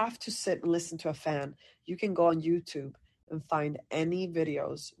don't have to sit and listen to a fan. You can go on YouTube and find any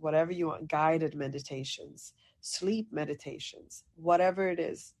videos, whatever you want, guided meditations, sleep meditations, whatever it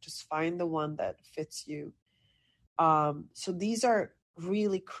is. Just find the one that fits you. So these are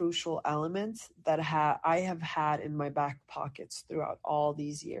really crucial elements that I have had in my back pockets throughout all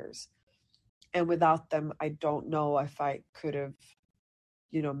these years. And without them, I don't know if I could have,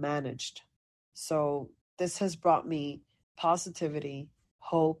 managed. So this has brought me positivity,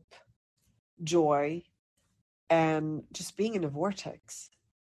 hope, joy, and just being in a vortex.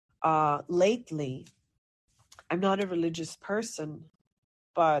 Lately, I'm not a religious person,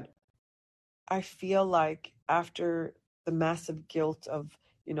 but I feel like after the massive guilt of,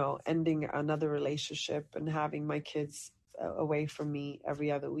 ending another relationship and having my kids away from me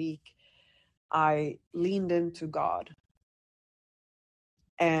every other week, I leaned into God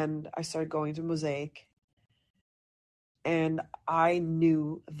and I started going to Mosaic. And I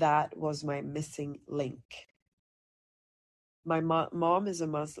knew that was my missing link. My mom is a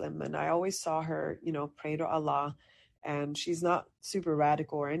Muslim, and I always saw her, pray to Allah. And she's not super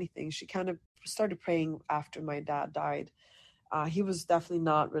radical or anything. She kind of started praying after my dad died. He was definitely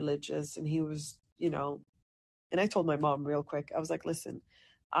not religious, and he was, and I told my mom real quick, I was like, listen,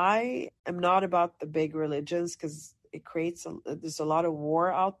 I am not about the big religions because it creates, there's a lot of war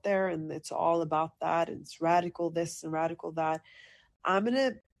out there and it's all about that. And it's radical this and radical that. I'm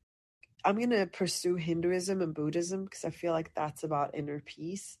going to pursue Hinduism and Buddhism because I feel like that's about inner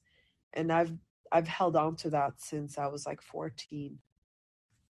peace. And I've held on to that since I was like 14.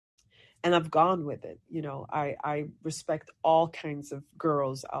 And I've gone with it. I respect all kinds of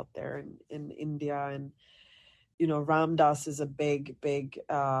girls out there in India, and Ram Dass is a big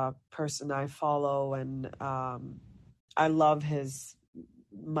person I follow, and I love his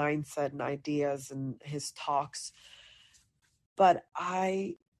mindset and ideas and his talks. But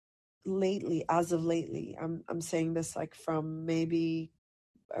as of lately, I'm saying this like from maybe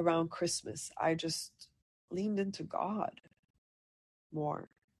around Christmas, I just leaned into God more.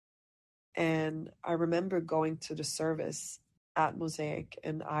 And I remember going to the service at Mosaic,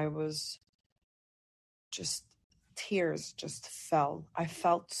 and I was just, tears just fell. I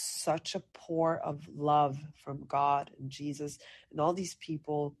felt such a pour of love from God and Jesus and all these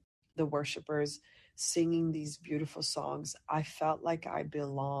people, the worshipers, singing these beautiful songs. I felt like I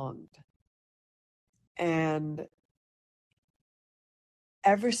belonged. And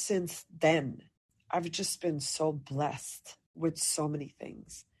ever since then, I've just been so blessed with so many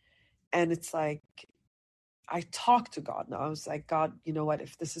things. And it's like, I talk to God now. I was like, God, you know what?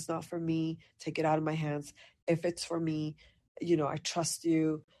 If this is not for me, take it out of my hands. If it's for me, I trust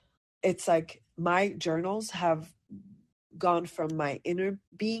you. It's like my journals have gone from my inner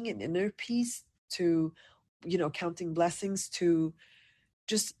being and inner peace to, counting blessings, to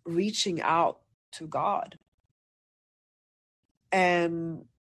just reaching out to God. And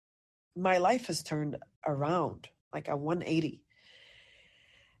my life has turned around like a 180.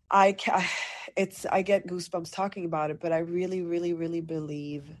 I get goosebumps talking about it, but I really, really, really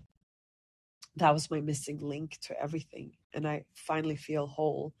believe that was my missing link to everything. And I finally feel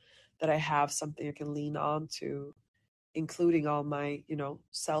whole, that I have something I can lean on to, including all my,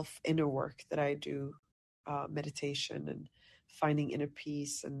 self inner work that I do, meditation and finding inner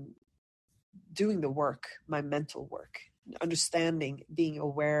peace and doing the work, my mental work, understanding, being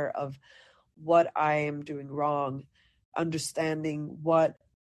aware of what I am doing wrong, understanding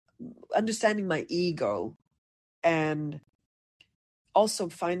my ego, and also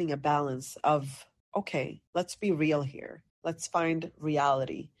finding a balance of, okay, let's be real here. Let's find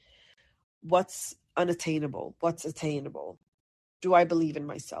reality. What's unattainable? What's attainable? Do I believe in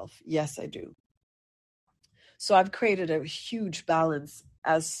myself? Yes, I do. So I've created a huge balance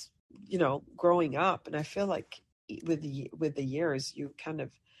as, growing up. And I feel like with the years, you kind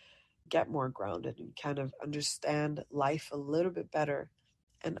of get more grounded and kind of understand life a little bit better.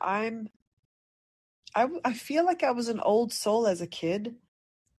 And I feel like I was an old soul as a kid,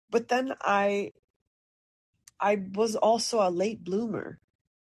 but then I was also a late bloomer.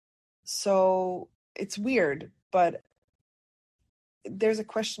 So it's weird, but there's a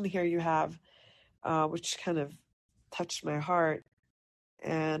question here you have, which kind of touched my heart.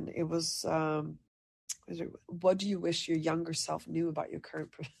 And it was, what do you wish your younger self knew about your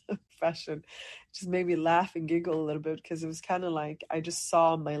current profession? It just made me laugh and giggle a little bit, because it was kind of like I just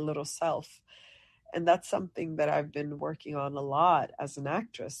saw my little self. And that's something that I've been working on a lot as an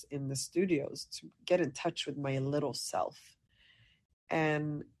actress in the studios, to get in touch with my little self.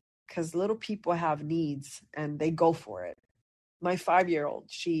 And because little people have needs and they go for it. My 5-year-old,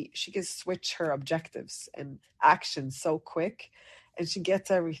 she can switch her objectives and actions so quick, and she gets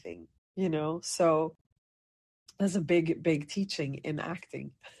everything, so that's a big teaching in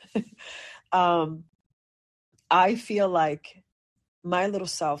acting. I feel like my little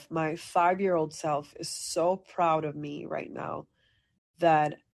self, my 5-year-old self, is so proud of me right now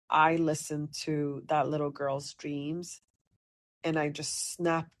that I listened to that little girl's dreams, and I just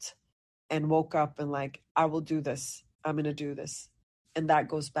snapped and woke up and like, I will do this. I'm going to do this. And that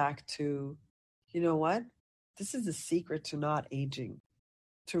goes back to, you know what? This is the secret to not aging,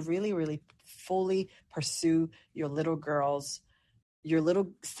 to really, really fully pursue your little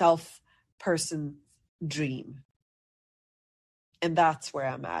self person dream. And that's where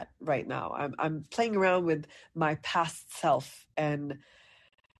I'm at right now. I'm playing around with my past self, and,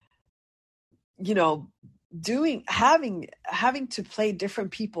 having to play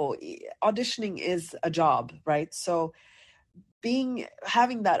different people. Auditioning is a job, right? So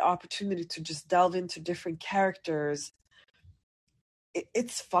having that opportunity to just delve into different characters,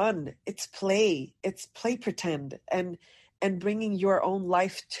 it's fun. It's play pretend, and bringing your own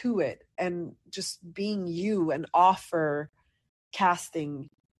life to it, and just being you, and offer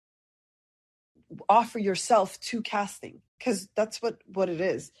yourself to casting, because that's what it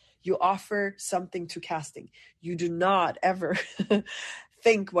is. You offer something to casting. You do not ever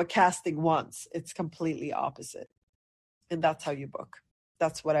think what casting wants. It's completely opposite. And that's how you book.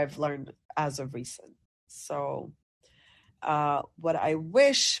 That's what I've learned as of recent. So what I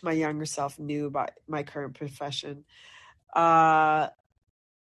wish my younger self knew about my current profession, I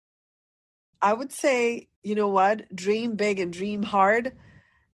would say, you know what? Dream big and dream hard.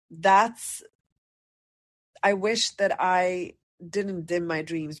 I wish that I didn't dim my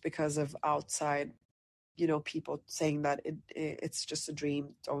dreams because of outside, people saying that it's just a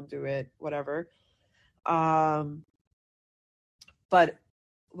dream, don't do it, whatever. But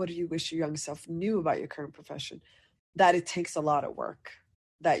what do you wish your young self knew about your current profession? That it takes a lot of work,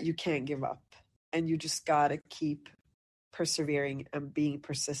 that you can't give up, and you just gotta keep persevering and being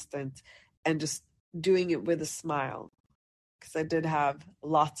persistent, and just doing it with a smile. because I did have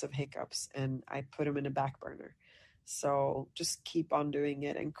lots of hiccups and I put them in a back burner. So just keep on doing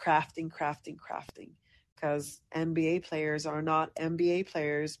it and crafting, because NBA players are not NBA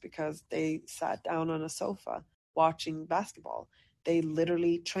players because they sat down on a sofa watching basketball. They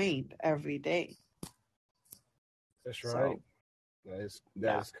literally trained every day. That's right. So,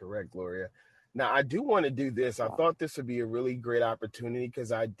 That yeah. is correct, Gloria. Now, I do want to do this. I Yeah. thought this would be a really great opportunity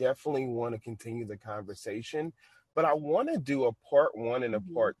because I definitely want to continue the conversation, but I want to do a part one and a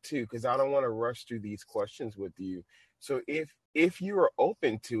Mhm. part two because I don't want to rush through these questions with you. So if you are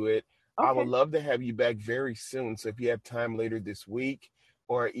open to it, I would Okay. love to have you back very soon. So if you have time later this week,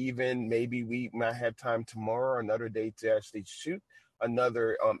 or even maybe we might have time tomorrow or another day to actually shoot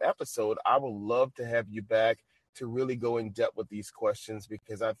another episode, I would love to have you back to really go in depth with these questions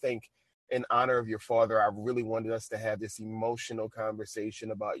because I think in honor of your father, I really wanted us to have this emotional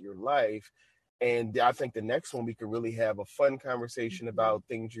conversation about your life. And I think the next one we could really have a fun conversation Mhm. about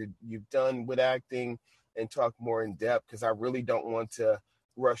things you've done with acting and talk more in depth because I really don't want to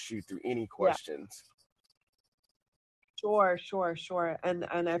rush you through any Yeah. questions. Sure. And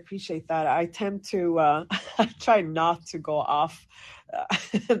I appreciate that. I tend to I try not to go off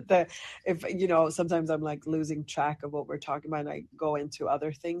the if sometimes I'm like losing track of what we're talking about and I go into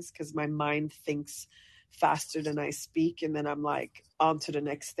other things because my mind thinks faster than I speak and then I'm like on to the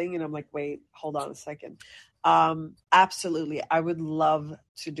next thing and I'm like, wait, hold on a second. Absolutely. I would love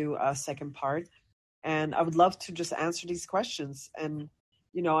to do a second part and I would love to just answer these questions and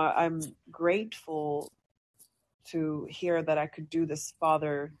I'm grateful to hear that I could do this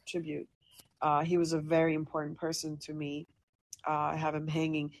father tribute. He was a very important person to me. I have him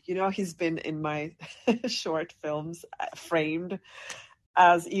hanging. He's been in my short films, framed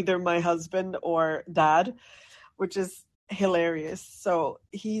as either my husband or dad, which is hilarious. So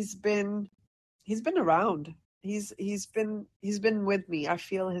he's been around. He's been with me. I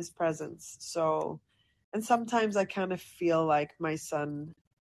feel his presence. So, and sometimes I kind of feel like my son,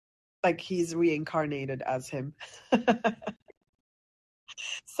 like he's reincarnated as him.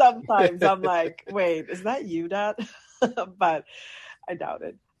 Sometimes I'm like, wait, is that you, Dad? But I doubt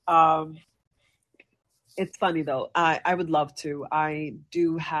it. It's funny though. I would love to. I'm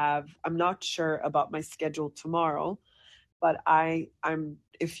not sure about my schedule tomorrow, but I'm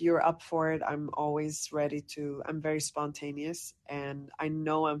if you're up for it, I'm always ready to. I'm very spontaneous and I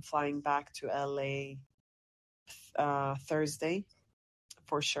know I'm flying back to LA Thursday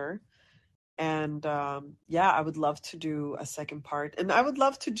for sure. And yeah, I would love to do a second part. And I would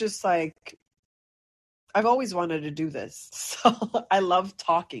love to just like I've always wanted to do this. So I love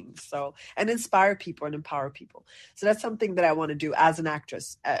talking. So, and inspire people and empower people. So that's something that I want to do as an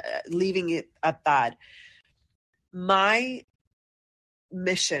actress, leaving it at that. My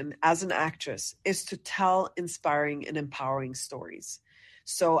mission as an actress is to tell inspiring and empowering stories.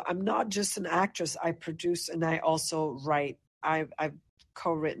 So I'm not just an actress, I produce and I also write. I've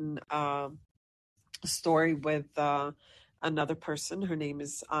co-written a story with another person. Her name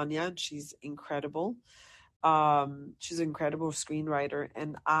is Anya, and she's incredible. She's an incredible screenwriter,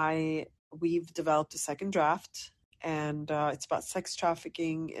 and we've developed a second draft, and it's about sex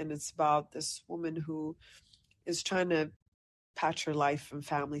trafficking, and it's about this woman who is trying to patch her life and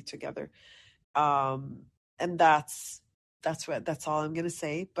family together. Um, and that's all I'm gonna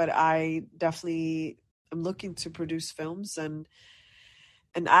say. But I definitely am looking to produce films and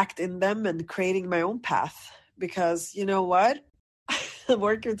act in them and creating my own path because you know what.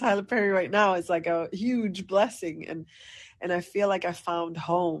 Working with Tyler Perry right now is like a huge blessing and I feel like I found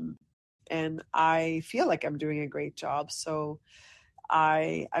home and I feel like I'm doing a great job. So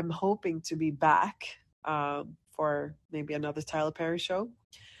I'm hoping to be back for maybe another Tyler Perry show.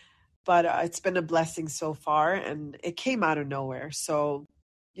 But it's been a blessing so far and it came out of nowhere. So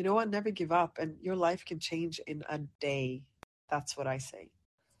you know what? Never give up and your life can change in a day. That's what I say.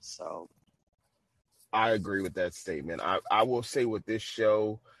 So I agree with that statement. I will say with this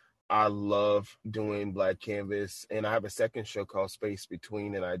show, I love doing Black Canvas, and I have a second show called Space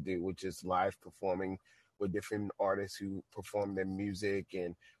Between, and I do, which is live performing with different artists who perform their music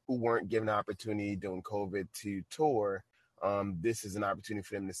and who weren't given an opportunity during COVID to tour. This is an opportunity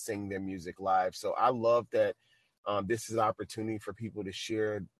for them to sing their music live. So I love that this is an opportunity for people to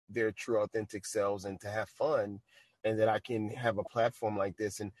share their true, authentic selves and to have fun, and that I can have a platform like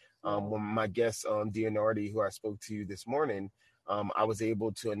this. And yeah. when my guest, Dianardi, who I spoke to this morning, I was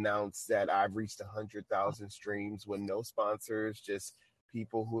able to announce that I've reached 100,000 streams with no sponsors, just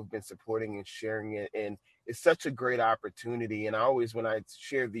people who have been supporting and sharing it. And it's such a great opportunity. And I always, when I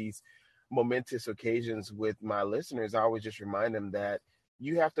share these momentous occasions with my listeners, I always just remind them that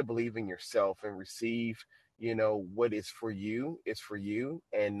you have to believe in yourself and receive, what is for you is for you,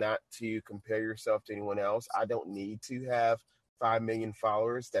 and not to compare yourself to anyone else. I don't need to have 5 million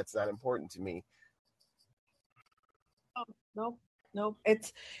followers. That's not important to me. No.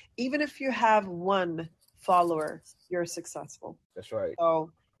 It's even if you have one follower, you're successful. That's right.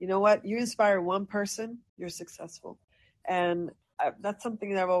 So you know what? You inspire one person, you're successful. And that's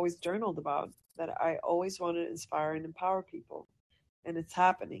something that I've always journaled about, that I always want to inspire and empower people. And it's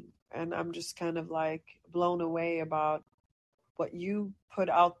happening. And I'm just kind of like blown away about what you put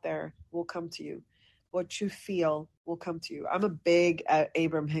out there will come to you. What you feel will come to you. I'm a big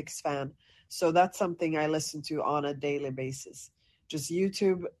Abraham Hicks fan. So that's something I listen to on a daily basis. Just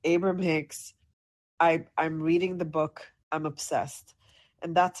YouTube, Abraham Hicks. I'm reading the book. I'm obsessed.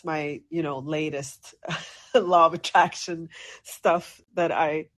 And that's my, latest law of attraction stuff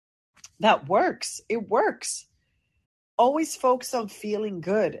that works. It works. Always focus on feeling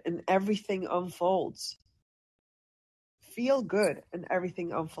good and everything unfolds. Feel good and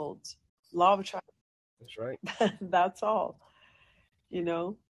everything unfolds. Law of attraction. That's right. That's all.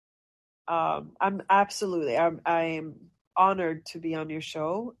 I am honored to be on your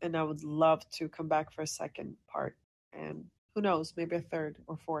show, and I would love to come back for a second part, and who knows, maybe a third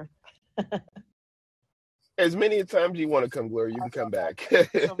or fourth. As many times you want to come, Gloria, you can come back.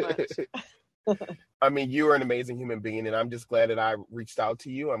 So much. I mean, you are an amazing human being, and I'm just glad that I reached out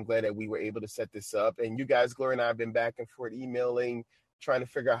to you. I'm glad that we were able to set this up. And you guys, Gloria and I have been back and forth emailing, trying to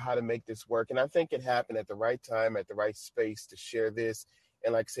figure out how to make this work. And I think it happened at the right time, at the right space to share this.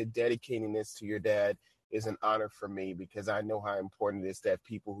 And like I said, dedicating this to your dad is an honor for me, because I know how important it is to have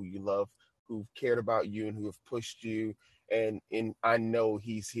people who you love, who've cared about you and who have pushed you. And I know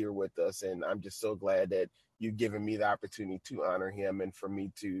he's here with us. And I'm just so glad that you've given me the opportunity to honor him, and for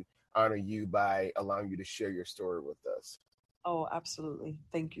me to honor you by allowing you to share your story with us. Oh, absolutely.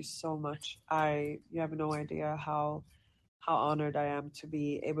 Thank you so much. You have no idea how honored I am to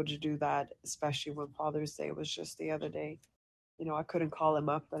be able to do that, especially when Father's Day was just the other day. I couldn't call him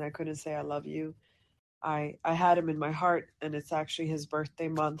up and I couldn't say I love you. I had him in my heart, and it's actually his birthday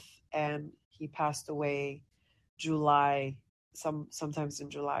month, and he passed away sometimes in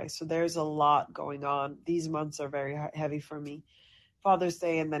July. So there's a lot going on. These months are very heavy for me. Father's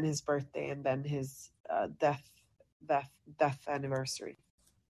Day, and then his birthday, and then his death anniversary.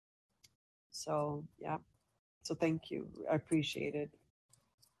 So yeah. So thank you. I appreciate it.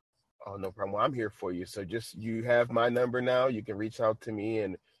 Oh, no problem. Well, I'm here for you. So you have my number now. You can reach out to me,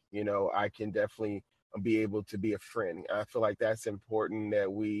 and, I can definitely be able to be a friend. I feel like that's important,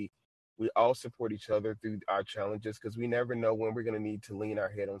 that we all support each other through our challenges, because we never know when we're going to need to lean our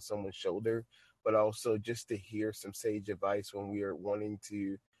head on someone's shoulder, but also just to hear some sage advice when we are wanting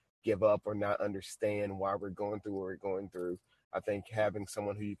to give up or not understand why we're going through what we're going through. I think having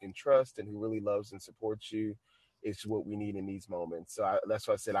someone who you can trust and who really loves and supports you is what we need in these moments. So that's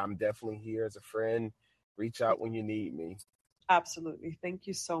why I said I'm definitely here as a friend. Reach out when you need me. Absolutely. Thank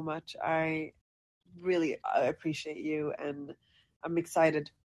you so much. I really appreciate you, and I'm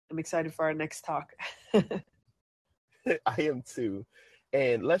excited. I'm excited for our next talk. I am too.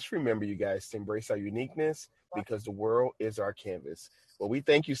 And let's remember, you guys, to embrace our uniqueness, because the world is our canvas. Well, we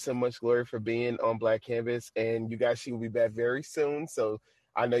thank you so much, Gloria, for being on Black Canvas. And you guys, she will be back very soon. So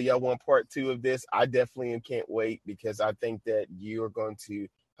I know y'all want part 2 of this. I definitely can't wait, because I think that you are going to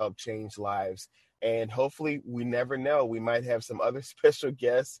help change lives. And hopefully, we never know, we might have some other special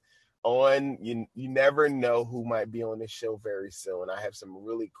guests on. You never know who might be on this show very soon. I have some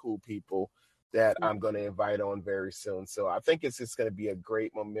really cool people that I'm going to invite on very soon. So I think it's just going to be a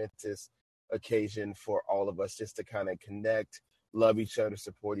great, momentous occasion for all of us, just to kind of connect, love each other,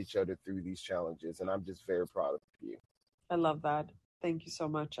 support each other through these challenges. And I'm just very proud of you. I love that. Thank you so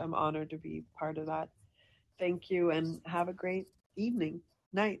much. I'm honored to be part of that. Thank you, and have a great evening,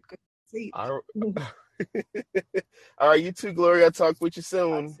 night. Good sleep. All right, you too, Gloria. I'll talk with you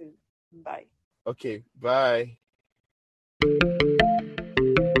soon. Bye. Okay, bye.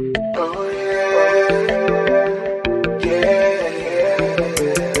 Oh, yeah.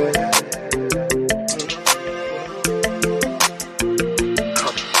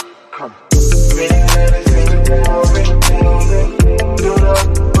 Come.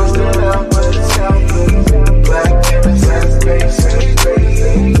 Black canvas has basic.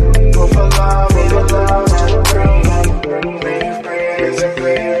 Both alive, breathe, breathe,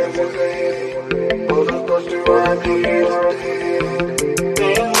 all the thoughts to run,